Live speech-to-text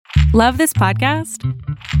Love this podcast?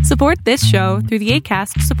 Support this show through the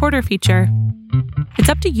Acast supporter feature. It's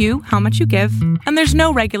up to you how much you give, and there's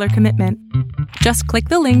no regular commitment. Just click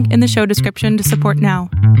the link in the show description to support now.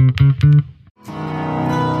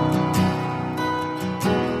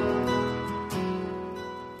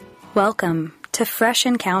 Welcome to Fresh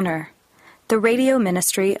Encounter, the radio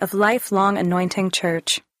ministry of Lifelong Anointing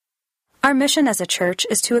Church. Our mission as a church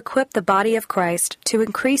is to equip the body of Christ to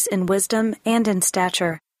increase in wisdom and in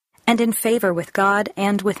stature, and in favor with God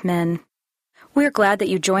and with men. We're glad that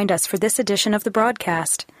you joined us for this edition of the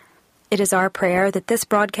broadcast. It is our prayer that this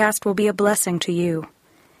broadcast will be a blessing to you.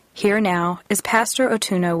 Here now is Pastor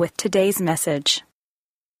Otuno with today's message.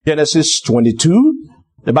 Genesis 22,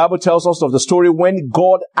 the Bible tells us of the story when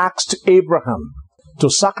God asked Abraham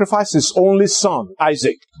to sacrifice his only son,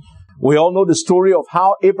 Isaac. We all know the story of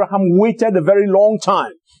how Abraham waited a very long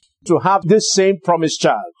time to have this same promised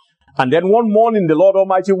child. And then one morning, the Lord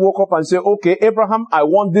Almighty woke up and said, okay, Abraham, I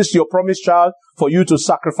want this, your promised child, for you to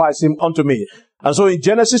sacrifice him unto me. And so in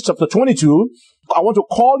Genesis chapter 22, I want to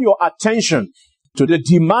call your attention to the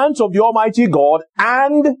demands of the Almighty God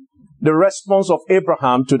and the response of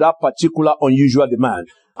Abraham to that particular unusual demand.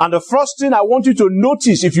 And the first thing I want you to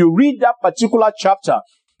notice, if you read that particular chapter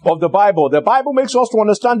of the Bible makes us to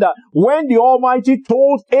understand that when the Almighty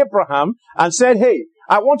told Abraham and said, hey,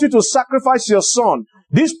 I want you to sacrifice your son,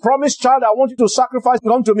 this promised child, I want you to sacrifice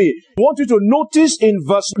unto me. I want you to notice in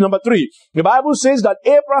verse number 3, the Bible says that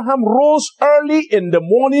Abraham rose early in the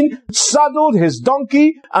morning, saddled his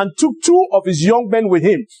donkey, and took 2 of his young men with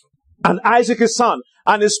him, and Isaac his son,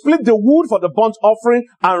 and he split the wood for the burnt offering,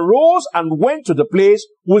 and rose and went to the place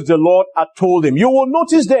which the Lord had told him. You will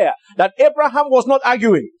notice there that Abraham was not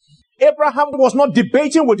arguing. Abraham was not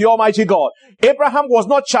debating with the Almighty God. Abraham was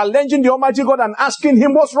not challenging the Almighty God and asking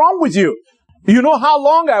him, what's wrong with you? You know how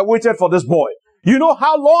long I waited for this boy. You know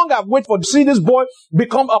how long I've waited to see this boy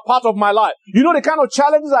become a part of my life. You know the kind of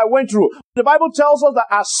challenges I went through. The Bible tells us that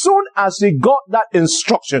as soon as he got that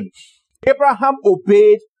instruction, Abraham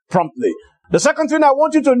obeyed promptly. The second thing I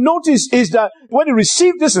want you to notice is that when he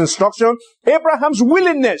received this instruction, Abraham's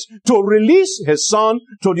willingness to release his son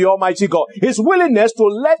to the Almighty God, his willingness to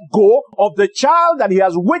let go of the child that he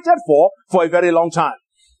has waited for a very long time.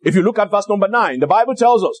 If you look at verse number 9, the Bible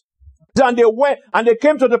tells us, and they went and they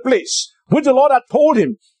came to the place which the Lord had told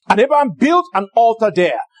him, and Abraham built an altar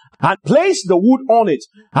there and placed the wood on it,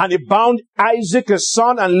 and he bound Isaac his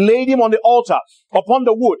son and laid him on the altar upon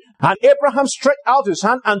the wood, and Abraham stretched out his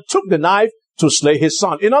hand and took the knife to slay his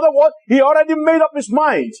son. In other words, he already made up his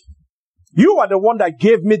mind. You are the one that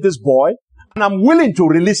gave me this boy, and I'm willing to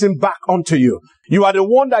release him back unto you. You are the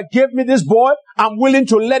one that gave me this boy. I'm willing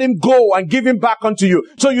to let him go and give him back unto you.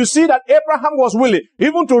 So you see that Abraham was willing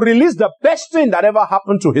even to release the best thing that ever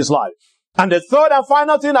happened to his life. And the third and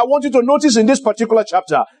final thing I want you to notice in this particular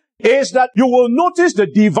chapter is that you will notice the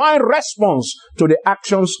divine response to the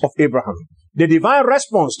actions of Abraham. The divine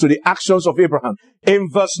response to the actions of Abraham. In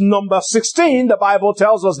verse number 16, the Bible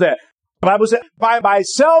tells us there. The Bible says, by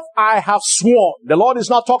myself I have sworn. The Lord is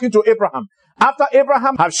not talking to Abraham. After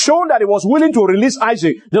Abraham had shown that he was willing to release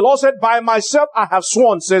Isaac, the Lord said, by myself I have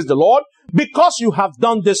sworn, says the Lord, because you have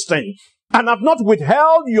done this thing, and have not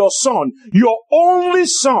withheld your son, your only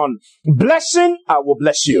son. Blessing, I will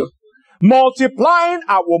bless you. Multiplying,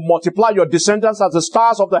 I will multiply your descendants as the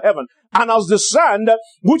stars of the heaven, and as the sand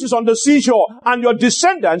which is on the seashore, and your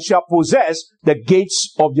descendants shall possess the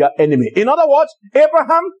gates of their enemy. In other words,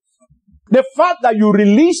 Abraham, the fact that you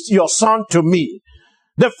released your son to me,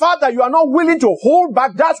 the fact that you are not willing to hold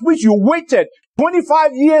back that which you waited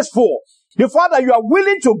 25 years for, the fact that you are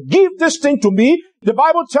willing to give this thing to me, the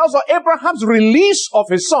Bible tells us Abraham's release of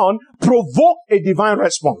his son provoked a divine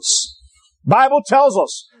response. Bible tells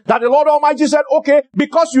us that the Lord Almighty said, okay,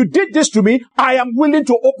 because you did this to me, I am willing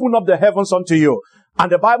to open up the heavens unto you.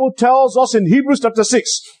 And the Bible tells us in Hebrews chapter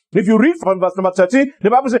 6, if you read from verse number 13, the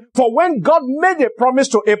Bible says, for when God made a promise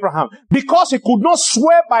to Abraham, because he could not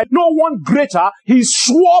swear by no one greater, he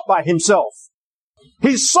swore by himself.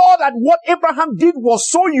 He saw that what Abraham did was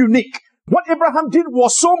so unique. What Abraham did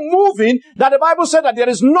was so moving that the Bible said that there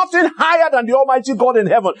is nothing higher than the Almighty God in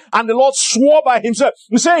heaven. And the Lord swore by himself,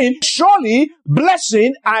 saying, surely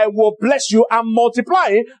blessing, I will bless you, and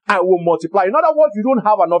multiplying, I will multiply. In other words, you don't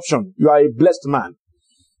have an option. You are a blessed man.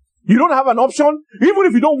 You don't have an option. Even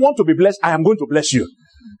if you don't want to be blessed, I am going to bless you.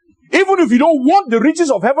 Even if you don't want the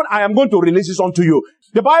riches of heaven, I am going to release it unto you.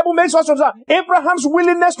 The Bible makes us understand Abraham's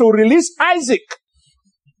willingness to release Isaac,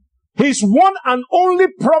 his one and only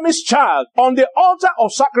promised child, on the altar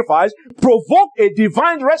of sacrifice, provoked a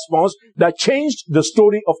divine response that changed the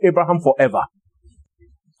story of Abraham forever.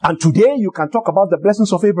 And today you can talk about the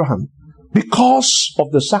blessings of Abraham because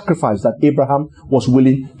of the sacrifice that Abraham was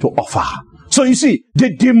willing to offer. So you see,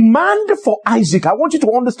 the demand for Isaac, I want you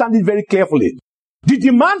to understand it very carefully. The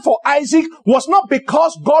demand for Isaac was not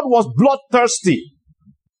because God was bloodthirsty.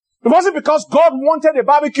 It wasn't because God wanted a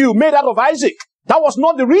barbecue made out of Isaac. That was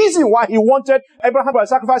not the reason why he wanted Abraham to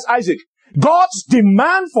sacrifice Isaac. God's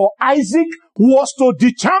demand for Isaac was to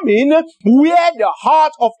determine where the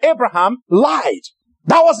heart of Abraham lied.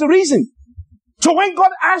 That was the reason. So when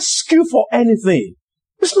God asks you for anything,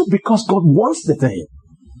 it's not because God wants the thing.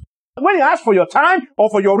 When he asks for your time or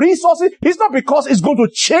for your resources, it's not because it's going to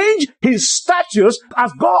change his status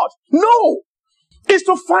as God. No. It's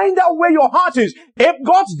to find out where your heart is. If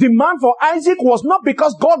God's demand for Isaac was not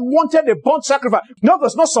because God wanted a burnt sacrifice. God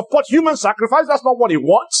does not support human sacrifice. That's not what he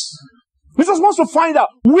wants. He just wants to find out,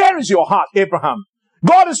 where is your heart, Abraham?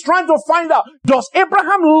 God is trying to find out, does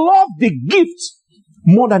Abraham love the gift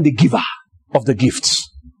more than the giver of the gifts?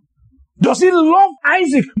 Does he love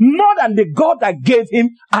Isaac more than the God that gave him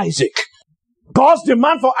Isaac? God's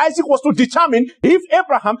demand for Isaac was to determine if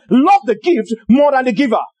Abraham loved the gift more than the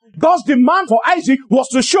giver. God's demand for Isaac was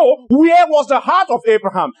to show where was the heart of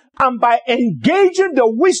Abraham. And by engaging the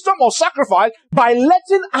wisdom of sacrifice, by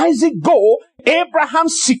letting Isaac go, Abraham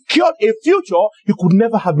secured a future he could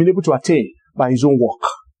never have been able to attain by his own work.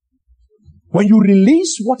 When you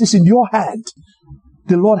release what is in your hand,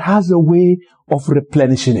 the Lord has a way of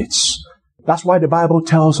replenishing it. That's why the Bible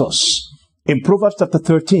tells us in Proverbs chapter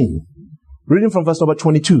 13, reading from verse number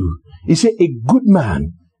 22, it says, a good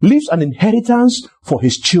man leaves an inheritance for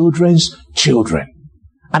his children's children.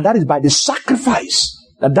 And that is by the sacrifice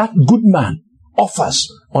that that good man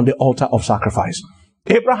offers on the altar of sacrifice.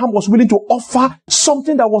 Abraham was willing to offer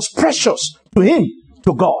something that was precious to him,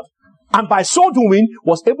 to God. And by so doing,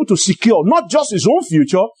 was able to secure not just his own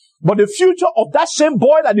future, but the future of that same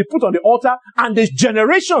boy that he put on the altar and the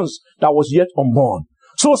generations that was yet unborn.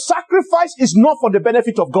 So sacrifice is not for the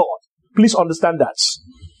benefit of God. Please understand that.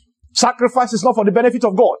 Sacrifice is not for the benefit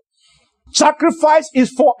of God. Sacrifice is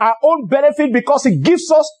for our own benefit because it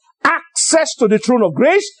gives us access to the throne of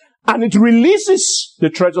grace and it releases the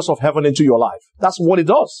treasures of heaven into your life. That's what it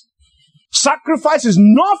does. Sacrifice is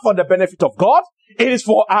not for the benefit of God. It is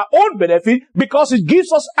for our own benefit because it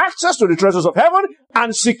gives us access to the treasures of heaven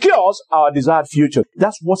and secures our desired future.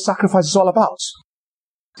 That's what sacrifice is all about.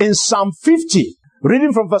 In Psalm 50,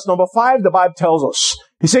 reading from verse number 5, the Bible tells us,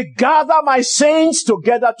 he said, gather my saints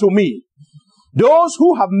together to me, those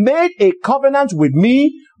who have made a covenant with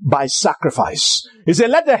me by sacrifice. He said,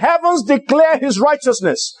 let the heavens declare his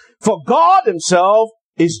righteousness, for God himself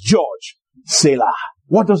is judge. Selah.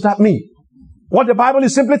 What does that mean? What the Bible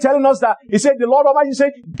is simply telling us that he said, the Lord Almighty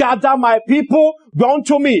said, gather my people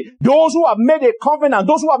unto me. Those who have made a covenant,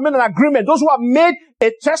 those who have made an agreement, those who have made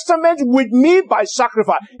a testament with me by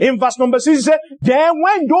sacrifice. In verse number 6, he said, then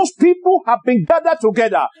when those people have been gathered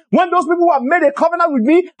together, when those people who have made a covenant with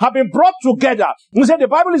me have been brought together, he said, the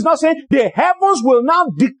Bible is now saying, the heavens will now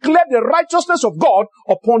declare the righteousness of God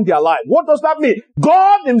upon their life. What does that mean?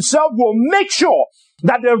 God himself will make sure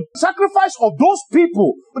that the sacrifice of those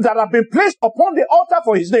people that have been placed upon the altar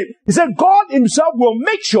for his name, he said God himself will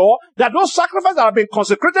make sure that those sacrifices that have been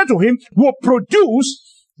consecrated to him will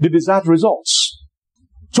produce the desired results.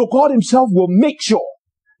 So God himself will make sure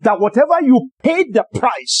that whatever you paid the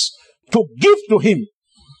price to give to him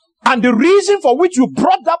and the reason for which you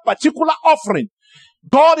brought that particular offering,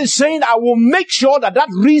 God is saying, I will make sure that that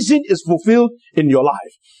reason is fulfilled in your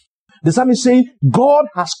life. The psalmist is saying God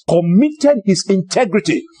has committed his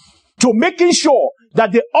integrity to making sure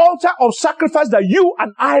that the altar of sacrifice that you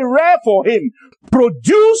and I rear for him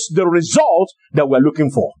produce the result that we're looking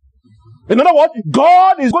for. In other words,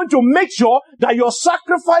 God is going to make sure that your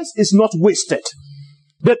sacrifice is not wasted.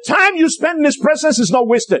 The time you spend in his presence is not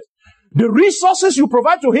wasted. The resources you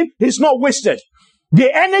provide to him is not wasted.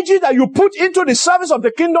 The energy that you put into the service of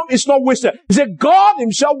the kingdom is not wasted. He said God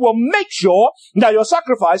himself will make sure that your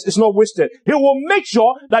sacrifice is not wasted. He will make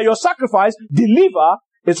sure that your sacrifice deliver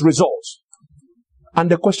its results. And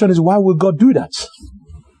the question is, why will God do that?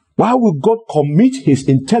 Why will God commit his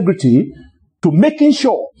integrity to making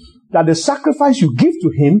sure that the sacrifice you give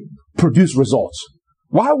to him produce results?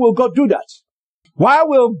 Why will God do that? Why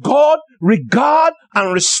will God regard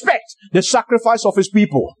and respect the sacrifice of his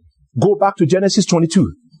people? Go back to Genesis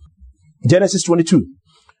 22. Genesis 22.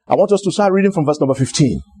 I want us to start reading from verse number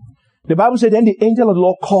 15. The Bible said, then the angel of the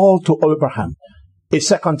Lord called to Abraham a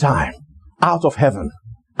second time out of heaven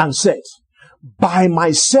and said, by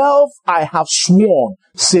myself I have sworn,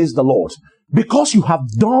 says the Lord, because you have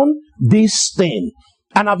done this thing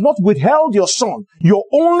and have not withheld your son, your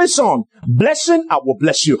only son. Blessing, I will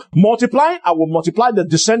bless you. Multiplying, I will multiply the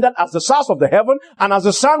descendant as the stars of the heaven and as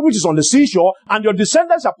the sand which is on the seashore. And your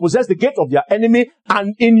descendants shall possess the gate of their enemy.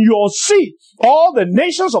 And in your seed, all the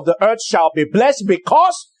nations of the earth shall be blessed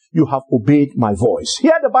because you have obeyed my voice.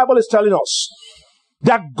 Here the Bible is telling us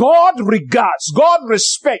that God regards, God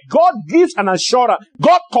respects, God gives an assurance,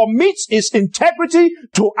 God commits his integrity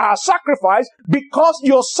to our sacrifice because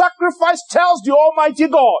your sacrifice tells the Almighty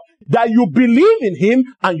God that you believe in him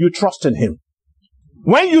and you trust in him.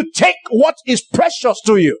 When you take what is precious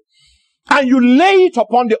to you and you lay it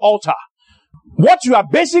upon the altar, what you are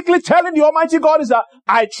basically telling the Almighty God is that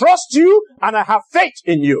I trust you and I have faith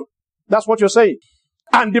in you. That's what you're saying.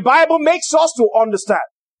 And the Bible makes us to understand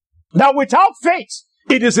that without faith,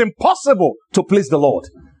 it is impossible to please the Lord.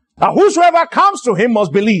 Now, whosoever comes to him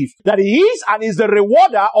must believe that he is and is the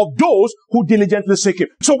rewarder of those who diligently seek him.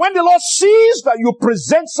 So when the Lord sees that you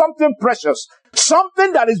present something precious,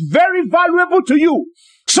 something that is very valuable to you,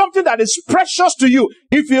 something that is precious to you,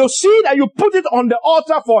 if you see that you put it on the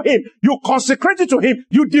altar for him, you consecrate it to him,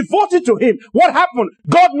 you devote it to him, what happened?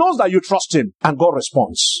 God knows that you trust him and God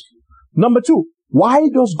responds. Number two, why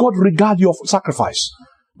does God regard your sacrifice?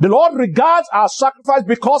 The Lord regards our sacrifice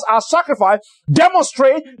because our sacrifice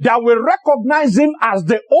demonstrates that we recognize him as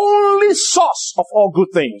the only source of all good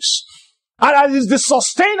things. And as is the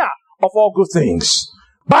sustainer of all good things.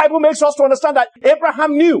 Bible makes us to understand that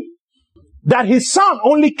Abraham knew that his son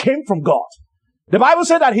only came from God. The Bible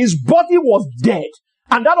said that his body was dead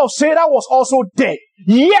and that of Sarah was also dead.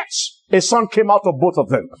 Yet a son came out of both of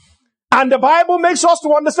them. And the Bible makes us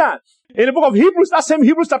to understand in the book of Hebrews, that same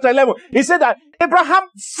Hebrews chapter 11, it said that Abraham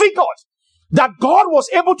figured that God was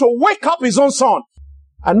able to wake up his own son.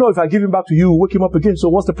 I know if I give him back to you, wake him up again. So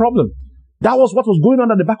what's the problem? That was what was going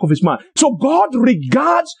on at the back of his mind. So God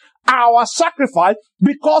regards our sacrifice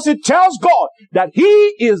because it tells God that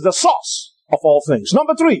he is the source of all things.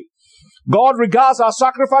 Number three, God regards our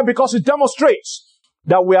sacrifice because it demonstrates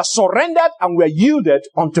that we are surrendered and we are yielded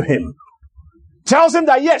unto him. Tells him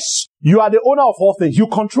that yes, you are the owner of all things. You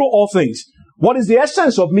control all things. What is the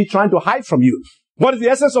essence of me trying to hide from you? What is the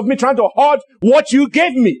essence of me trying to hoard what you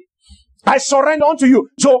gave me? I surrender unto you.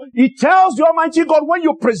 So it tells the Almighty God when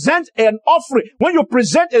you present an offering, when you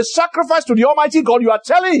present a sacrifice to the Almighty God, you are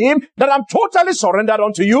telling him that I'm totally surrendered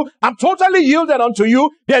unto you. I'm totally yielded unto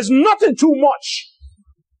you. There's nothing too much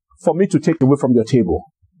for me to take away from your table.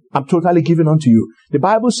 I'm totally given unto you. The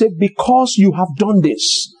Bible said because you have done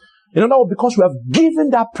this, in other words, because you have given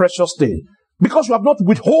that precious thing, because you have not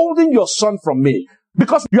withholding your son from me,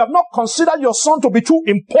 because you have not considered your son to be too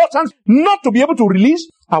important not to be able to release,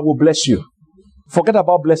 I will bless you. Forget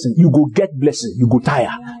about blessing. You go get blessing. You go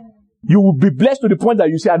tire. You will be blessed to the point that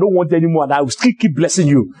you say, I don't want any more, and I will still keep blessing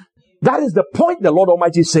you. That is the point the Lord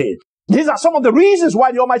Almighty said. These are some of the reasons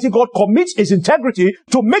why the Almighty God commits his integrity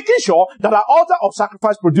to making sure that our altar of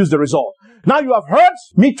sacrifice produces the result. Now you have heard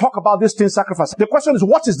me talk about this thing, sacrifice. The question is,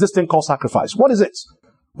 what is this thing called sacrifice? What is it?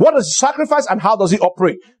 What is sacrifice and how does it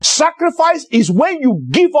operate? Sacrifice is when you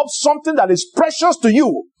give up something that is precious to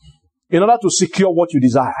you in order to secure what you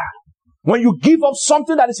desire. When you give up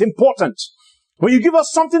something that is important. When you give us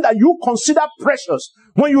something that you consider precious,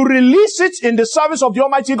 when you release it in the service of the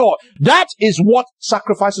Almighty God, that is what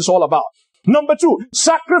sacrifice is all about. Number two,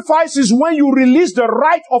 sacrifice is when you release the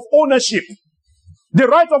right of ownership. The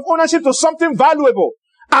right of ownership to something valuable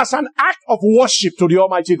as an act of worship to the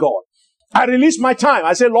Almighty God. I release my time.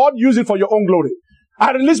 I say, Lord, use it for your own glory.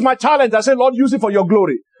 I release my talent. I say, Lord, use it for your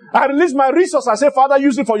glory. I release my resource. I say, Father,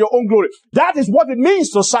 use it for your own glory. That is what it means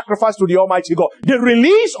to sacrifice to the Almighty God. The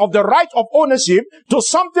release of the right of ownership to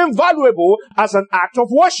something valuable as an act of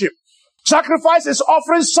worship. Sacrifice is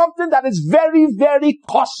offering something that is very, very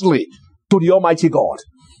costly to the Almighty God.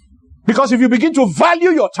 Because if you begin to value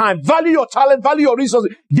your time, value your talent, value your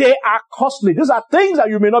resources, they are costly. These are things that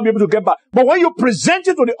you may not be able to get back. But when you present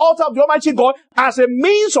it to the altar of the Almighty God as a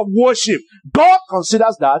means of worship, God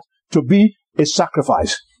considers that to be a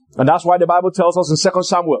sacrifice. And that's why the Bible tells us in 2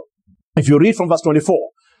 Samuel, if you read from verse 24,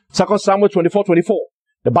 2 Samuel 24:24,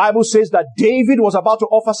 the Bible says that David was about to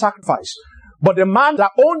offer sacrifice. But the man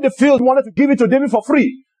that owned the field wanted to give it to David for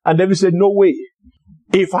free. And David said, no way.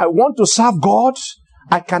 If I want to serve God,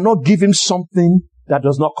 I cannot give him something that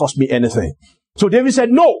does not cost me anything. So David said,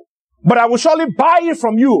 no, but I will surely buy it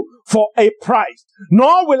from you for a price.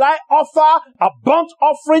 Nor will I offer a burnt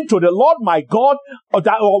offering to the Lord my God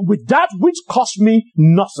or with that which cost me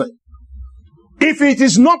nothing. If it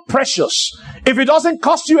is not precious, if it doesn't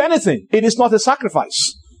cost you anything, it is not a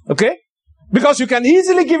sacrifice. Okay? Because you can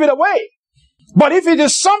easily give it away. But if it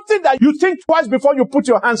is something that you think twice before you put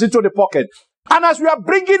your hands into the pocket, And as we are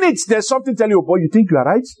bringing it, there's something telling you, boy, you think you are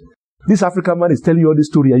right? This African man is telling you all this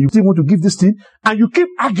story, and you still want to give this thing, and you keep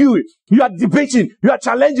arguing, you are debating, you are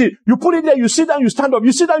challenging, you put it there, you sit down, you stand up,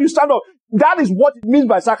 you sit down, you stand up. That is what it means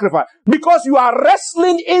by sacrifice. Because you are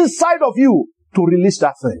wrestling inside of you to release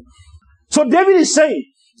that thing. So David is saying,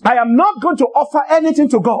 I am not going to offer anything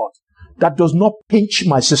to God that does not pinch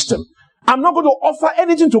my system. I'm not going to offer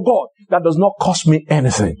anything to God that does not cost me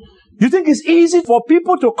anything. You think it's easy for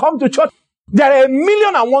people to come to church? There are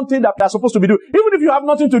 1,000,001 things that they're supposed to be doing. Even if you have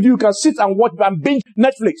nothing to do, you can sit and watch and binge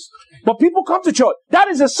Netflix. But people come to church. That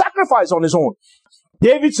is a sacrifice on its own.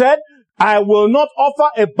 David said, I will not offer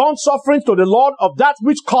a burnt offering to the Lord of that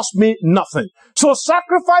which cost me nothing. So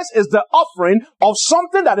sacrifice is the offering of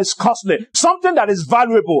something that is costly, something that is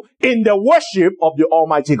valuable in the worship of the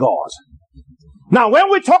Almighty God. Now,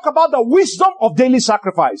 when we talk about the wisdom of daily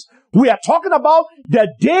sacrifice, we are talking about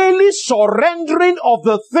the daily surrendering of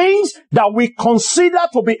the things that we consider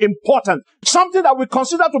to be important, something that we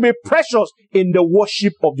consider to be precious in the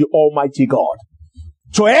worship of the Almighty God.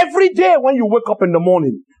 So every day when you wake up in the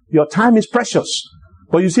morning, your time is precious.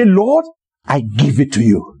 But you say, Lord, I give it to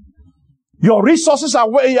you. Your resources are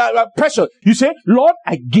precious. You say, Lord,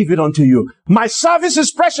 I give it unto you. My service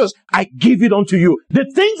is precious. I give it unto you.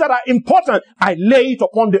 The things that are important, I lay it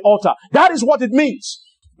upon the altar. That is what it means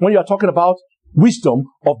when you are talking about wisdom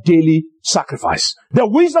of daily sacrifice. The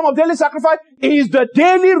wisdom of daily sacrifice is the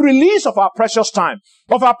daily release of our precious time,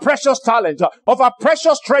 of our precious talent, of our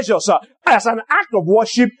precious treasures as an act of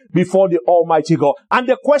worship before the Almighty God. And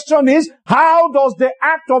the question is, how does the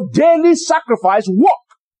act of daily sacrifice work?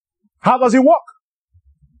 How does it work?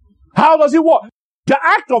 How does it work? The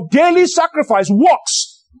act of daily sacrifice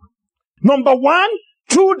works. Number one,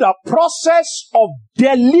 through the process of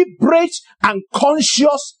deliberate and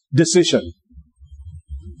conscious decision.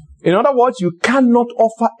 In other words, you cannot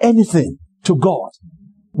offer anything to God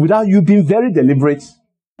without you being very deliberate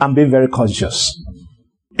and being very conscious.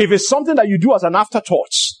 If it's something that you do as an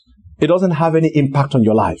afterthought, it doesn't have any impact on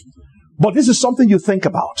your life. But this is something you think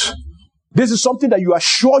about. This is something that you are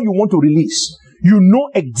sure you want to release. You know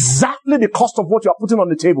exactly the cost of what you are putting on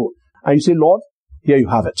the table. And you say, Lord, here you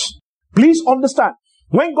have it. Please understand,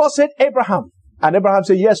 when God said Abraham, and Abraham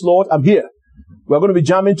said, yes, Lord, I'm here. We're going to be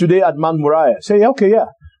jamming today at Mount Moriah. Say, okay, yeah.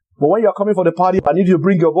 But when you're coming for the party, I need you to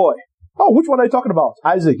bring your boy. Oh, which one are you talking about?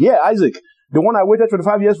 Isaac. Yeah, Isaac. The one I waited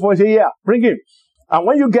 25 years for. Say, yeah, bring him. And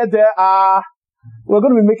when you get there, we're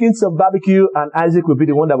going to be making some barbecue, and Isaac will be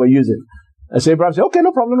the one that we're using. And so Abraham said, okay,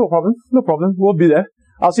 no problem. We'll be there.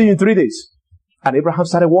 I'll see you in 3 days. And Abraham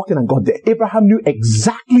started walking and got there. Abraham knew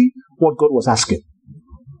exactly what God was asking.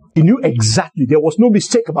 He knew exactly. There was no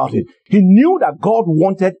mistake about it. He knew that God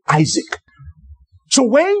wanted Isaac. So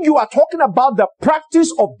when you are talking about the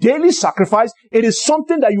practice of daily sacrifice, it is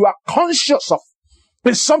something that you are conscious of.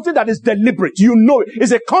 It's something that is deliberate. You know it.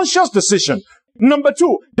 It's a conscious decision. Number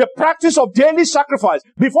two, the practice of daily sacrifice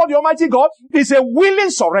before the Almighty God is a willing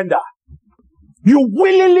surrender. You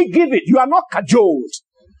willingly give it. You are not cajoled.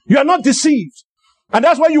 You are not deceived. And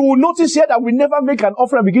that's why you will notice here that we never make an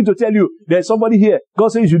offering and begin to tell you, there's somebody here. God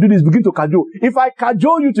says you should do this. Begin to cajole. If I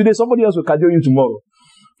cajole you today, somebody else will cajole you tomorrow.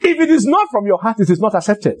 If it is not from your heart, it is not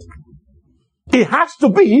accepted. It has to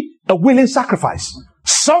be a willing sacrifice.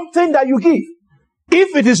 Something that you give.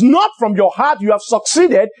 If it is not from your heart, you have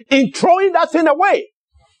succeeded in throwing that thing away.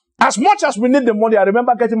 As much as we need the money, I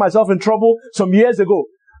remember getting myself in trouble some years ago.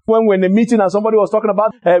 When we're in a meeting and somebody was talking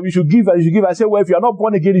about, we should give, and you should give. I said, well, if you're not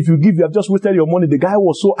born again, if you give, you have just wasted your money. The guy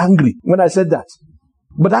was so angry when I said that.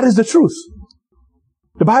 But that is the truth.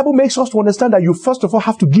 The Bible makes us to understand that you first of all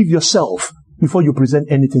have to give yourself before you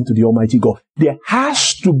present anything to the Almighty God. There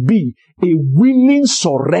has to be a willing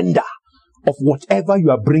surrender of whatever you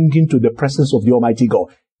are bringing to the presence of the Almighty God.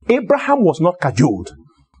 Abraham was not cajoled.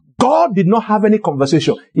 God did not have any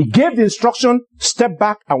conversation. He gave the instruction, step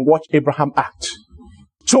back and watch Abraham act.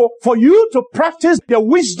 So for you to practice the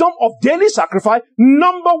wisdom of daily sacrifice,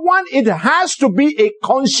 number one, it has to be a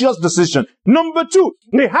conscious decision. Number two,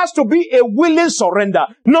 it has to be a willing surrender.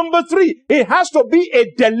 Number three, it has to be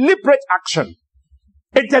a deliberate action.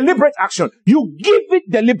 A deliberate action. You give it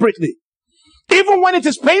deliberately. Even when it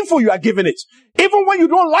is painful, you are giving it. Even when you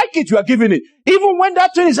don't like it, you are giving it. Even when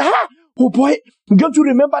that thing is, oh boy, don't you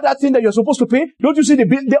remember that thing that you're supposed to pay? Don't you see the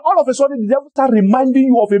bill? All of a sudden, the devil start reminding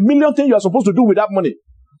you of a million things you are supposed to do with that money.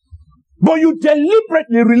 But you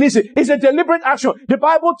deliberately release it. It's a deliberate action. The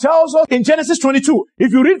Bible tells us in Genesis 22,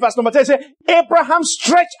 if you read verse number 10, it says, Abraham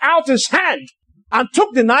stretched out his hand and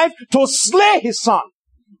took the knife to slay his son.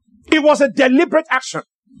 It was a deliberate action.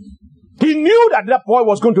 He knew that that boy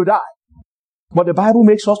was going to die. But the Bible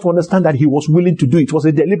makes us to understand that he was willing to do it. It was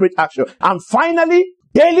a deliberate action. And finally,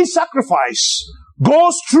 daily sacrifice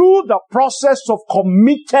goes through the process of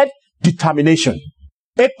committed determination.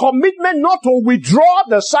 A commitment not to withdraw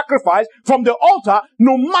the sacrifice from the altar,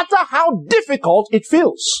 no matter how difficult it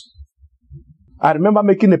feels. I remember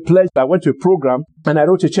making a pledge. I went to a program and I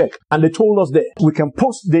wrote a check. And they told us that we can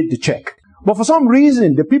post-date the check. But for some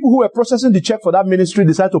reason, the people who were processing the check for that ministry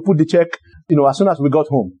decided to put the check, as soon as we got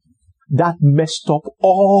home. That messed up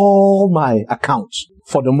all my accounts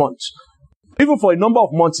for the month. Even for a number of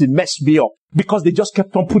months, it messed me up because they just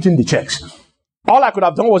kept on putting the checks. All I could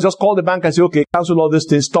have done was just call the bank and say, okay, cancel all these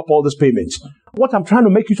things, stop all these payments. What I'm trying to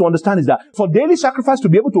make you to understand is that for daily sacrifice to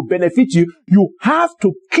be able to benefit you, you have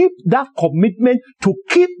to keep that commitment to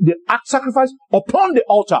keep the sacrifice upon the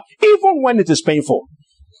altar, even when it is painful.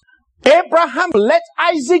 Abraham let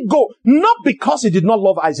Isaac go, not because he did not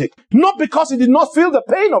love Isaac, not because he did not feel the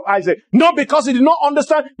pain of Isaac, not because he did not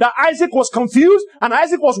understand that Isaac was confused and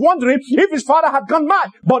Isaac was wondering if his father had gone mad.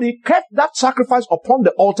 But he kept that sacrifice upon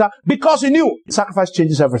the altar because he knew sacrifice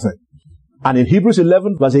changes everything. And in Hebrews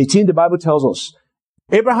 11 verse 18, the Bible tells us,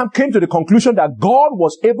 Abraham came to the conclusion that God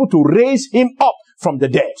was able to raise him up from the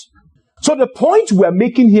dead. So the point we're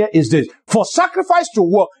making here is this. For sacrifice to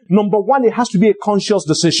work, number one, it has to be a conscious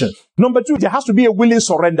decision. Number two, there has to be a willing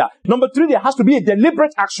surrender. Number three, there has to be a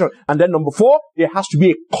deliberate action. And then number four, there has to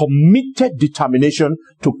be a committed determination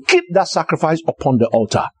to keep that sacrifice upon the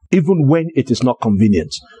altar, even when it is not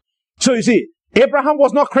convenient. So you see, Abraham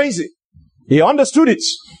was not crazy. He understood it.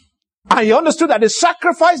 And he understood that the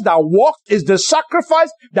sacrifice that works is the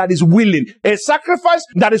sacrifice that is willing, a sacrifice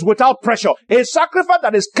that is without pressure, a sacrifice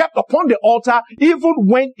that is kept upon the altar even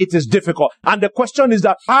when it is difficult. And the question is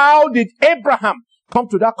that, how did Abraham come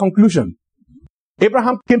to that conclusion?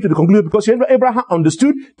 Abraham came to the conclusion because Abraham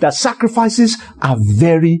understood that sacrifices are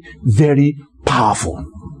very, very powerful.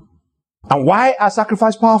 And why are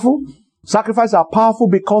sacrifices powerful? Sacrifices are powerful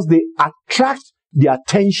because they attract the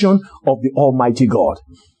attention of the Almighty God.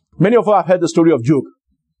 Many of us have heard the story of Job.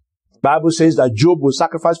 The Bible says that Job will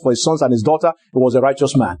sacrifice for his sons and his daughter. He was a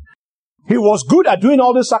righteous man. He was good at doing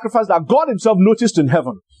all this sacrifice that God himself noticed in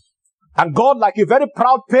heaven. And God, like a very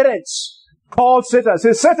proud parent, called Satan and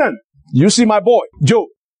said, Satan, you see my boy, Job.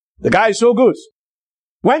 The guy is so good.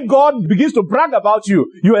 When God begins to brag about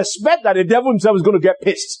you, you expect that the devil himself is going to get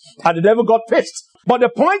pissed. And the devil got pissed. But the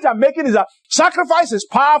point I'm making is that sacrifice is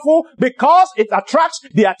powerful because it attracts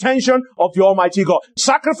the attention of the Almighty God.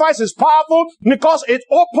 Sacrifice is powerful because it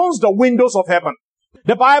opens the windows of heaven.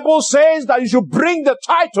 The Bible says that you should bring the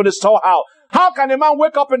tithe to the storehouse. How can a man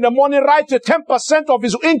wake up in the morning, write to 10% of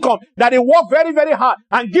his income that he worked very, very hard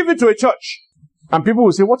and give it to a church? And people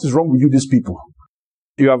will say, what is wrong with you, these people?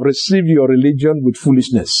 You have received your religion with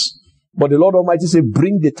foolishness. But the Lord Almighty said,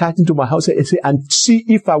 bring the tithe into my house and see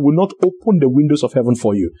if I will not open the windows of heaven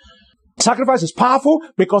for you. Sacrifice is powerful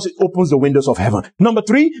because it opens the windows of heaven. Number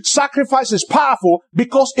three, sacrifice is powerful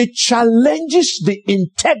because it challenges the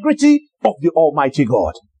integrity of the Almighty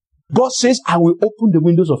God. God says, I will open the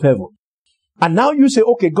windows of heaven. And now you say,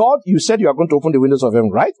 okay, God, you said you are going to open the windows of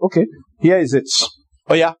heaven, right? Okay, here is it.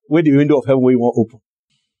 Oh yeah, where the window of heaven where you want open?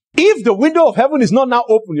 If the window of heaven is not now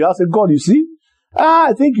open, you have to say, God, you see,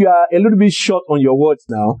 I think you are a little bit short on your words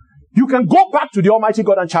now. You can go back to the Almighty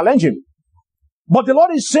God and challenge him. But the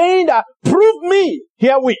Lord is saying that, prove me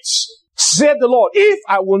herewith, said the Lord, if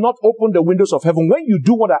I will not open the windows of heaven when you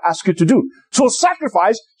do what I ask you to do. So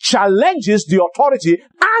sacrifice challenges the authority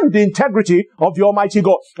and the integrity of the Almighty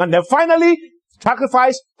God. And then finally,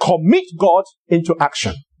 sacrifice commits God into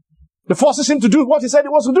action. It forces him to do what he said he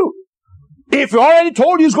was to do. If he already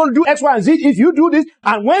told you he's going to do X, Y, and Z, if you do this,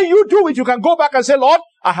 and when you do it, you can go back and say, Lord,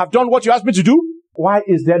 I have done what you asked me to do. Why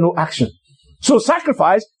is there no action? So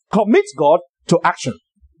sacrifice commits God to action.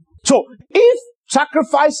 So if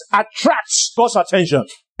sacrifice attracts God's attention,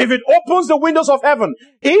 if it opens the windows of heaven,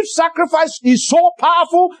 if sacrifice is so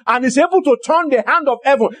powerful and is able to turn the hand of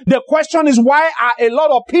heaven, the question is, why are a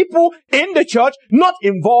lot of people in the church not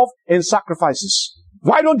involved in sacrifices?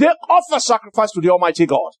 Why don't they offer sacrifice to the Almighty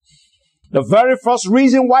God? The very first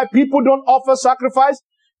reason why people don't offer sacrifice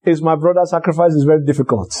is, my brother, sacrifice is very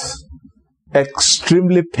difficult.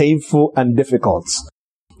 Extremely painful and difficult.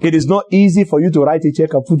 It is not easy for you to write a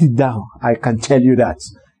check and put it down. I can tell you that.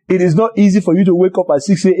 It is not easy for you to wake up at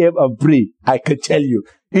 6 a.m. and pray. I can tell you.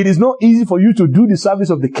 It is not easy for you to do the service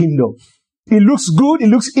of the kingdom. It looks good. It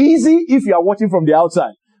looks easy if you are watching from the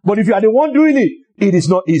outside. But if you are the one doing it, it is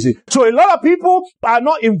not easy. So a lot of people are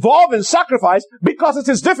not involved in sacrifice because it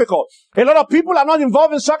is difficult. A lot of people are not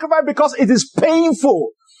involved in sacrifice because it is painful.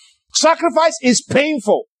 Sacrifice is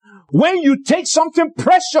painful. When you take something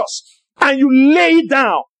precious and you lay it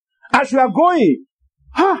down as you are going.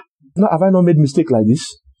 Have I not made mistake like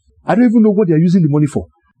this? I don't even know what they are using the money for.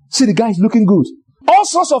 See, the guy is looking good. All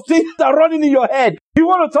sorts of things are running in your head. You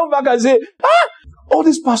want to turn back and say, all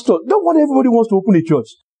these pastors, don't want everybody wants to open a church.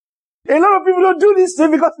 A lot of people don't do this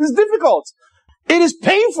thing because it's difficult. It is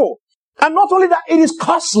painful. And not only that, it is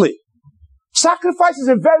costly. Sacrifice is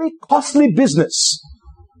a very costly business.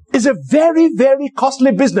 It's a very, very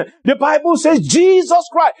costly business. The Bible says Jesus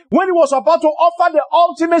Christ, when he was about to offer the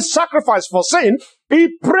ultimate sacrifice for sin, he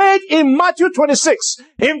prayed in Matthew 26.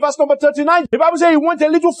 In verse number 39, the Bible says he went a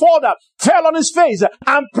little further, fell on his face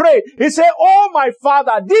and prayed. He said, "Oh my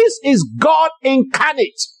Father, this is God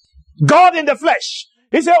incarnate, God in the flesh."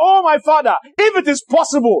 He said, "Oh my Father, if it is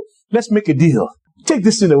possible, let's make a deal. Take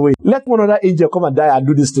this thing away. Let one other angel come and die and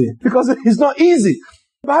do this thing." Because it's not easy.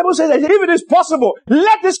 The Bible says that if it is possible,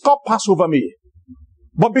 let this cup pass over me.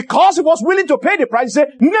 But because he was willing to pay the price, he said,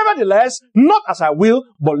 "Nevertheless, not as I will,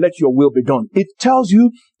 but let your will be done." It tells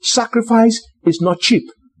you sacrifice is not cheap.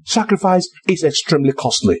 Sacrifice is extremely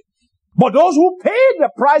costly. But those who pay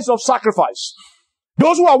the price of sacrifice,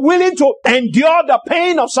 those who are willing to endure the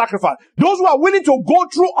pain of sacrifice, those who are willing to go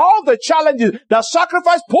through all the challenges that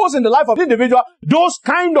sacrifice poses in the life of the individual, those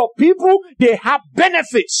kind of people, they have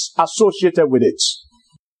benefits associated with it.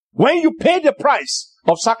 When you pay the price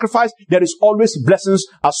of sacrifice, there is always blessings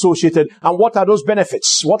associated. And what are those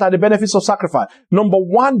benefits? What are the benefits of sacrifice? Number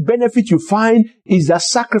one benefit you find is that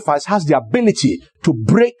sacrifice has the ability to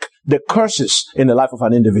break the curses in the life of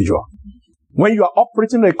an individual. When you are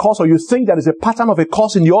operating a curse, or you think there is a pattern of a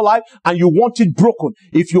curse in your life and you want it broken,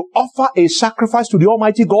 if you offer a sacrifice to the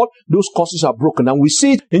Almighty God, those curses are broken. And we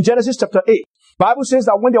see it in Genesis chapter 8. The Bible says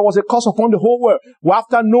that when there was a curse upon the whole world,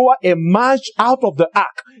 after Noah emerged out of the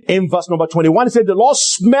ark, in verse number 21, it said, the Lord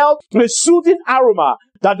smelled a soothing aroma,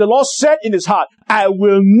 that the Lord said in his heart, "I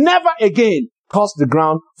will never again curse the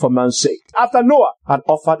ground for man's sake." After Noah had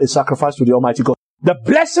offered a sacrifice to the Almighty God. The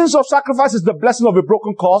blessings of sacrifice is the blessing of a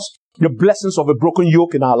broken curse, the blessings of a broken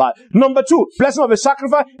yoke in our life. Number two, blessing of a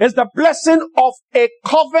sacrifice is the blessing of a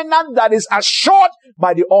covenant that is assured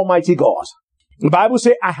by the Almighty God. The Bible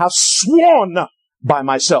says, "I have sworn by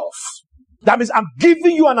myself." That means I'm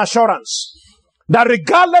giving you an assurance that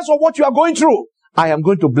regardless of what you are going through, I am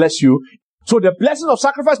going to bless you. So the blessing of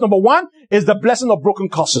sacrifice, number one, is the blessing of broken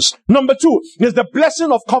curses. Number two is the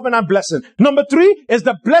blessing of covenant blessing. Number three is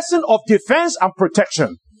the blessing of defense and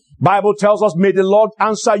protection. Bible tells us, "May the Lord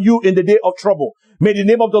answer you in the day of trouble. May the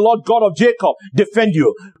name of the Lord God of Jacob defend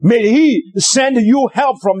you. May he send you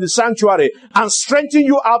help from the sanctuary and strengthen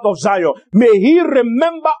you out of Zion. May he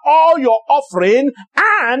remember all your offering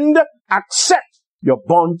and accept your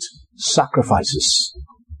burnt sacrifices."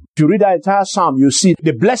 If you read that entire psalm, you see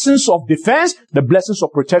the blessings of defense, the blessings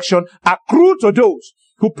of protection accrue to those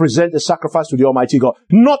who present a sacrifice to the Almighty God.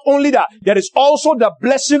 Not only that, there is also the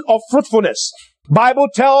blessing of fruitfulness. Bible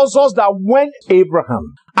tells us that when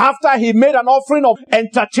Abraham, after he made an offering of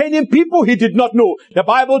entertaining people he did not know, the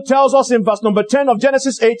Bible tells us in verse number 10 of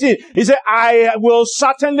Genesis 18, he said, "I will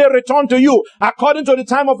certainly return to you according to the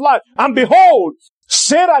time of life. And behold,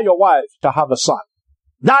 Sarah your wife shall have a son."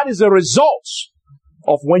 That is the result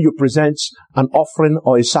of when you present an offering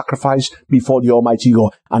or a sacrifice before the Almighty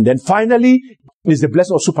God. And then finally is the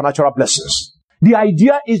blessing of supernatural blessings. The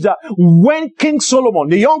idea is that when King Solomon,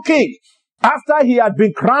 the young king, after he had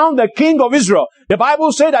been crowned the king of Israel, the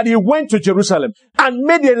Bible said that he went to Jerusalem and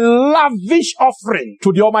made a lavish offering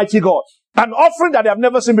to the Almighty God. An offering that they have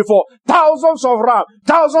never seen before. Thousands of rams,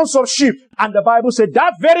 thousands of sheep. And the Bible said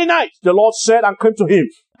that very night, the Lord said and came to him,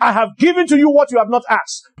 "I have given to you what you have not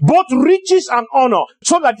asked, both riches and honor,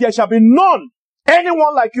 so that there shall be none,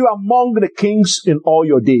 anyone like you among the kings in all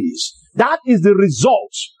your days." That is the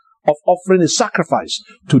result of offering a sacrifice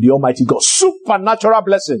to the Almighty God. Supernatural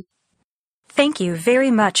blessing. Thank you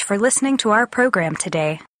very much for listening to our program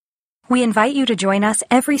today. We invite you to join us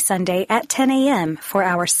every Sunday at 10 a.m. for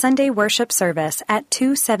our Sunday worship service at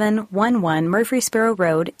 2711 Murfreesboro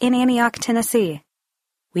Road in Antioch, Tennessee.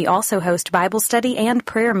 We also host Bible study and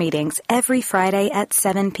prayer meetings every Friday at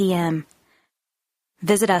 7 p.m.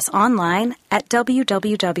 Visit us online at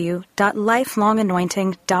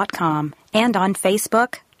www.lifelonganointing.com and on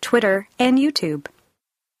Facebook, Twitter, and YouTube.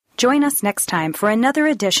 Join us next time for another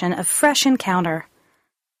edition of Fresh Encounter.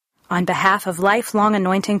 On behalf of Lifelong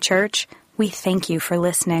Anointing Church, we thank you for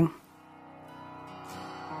listening.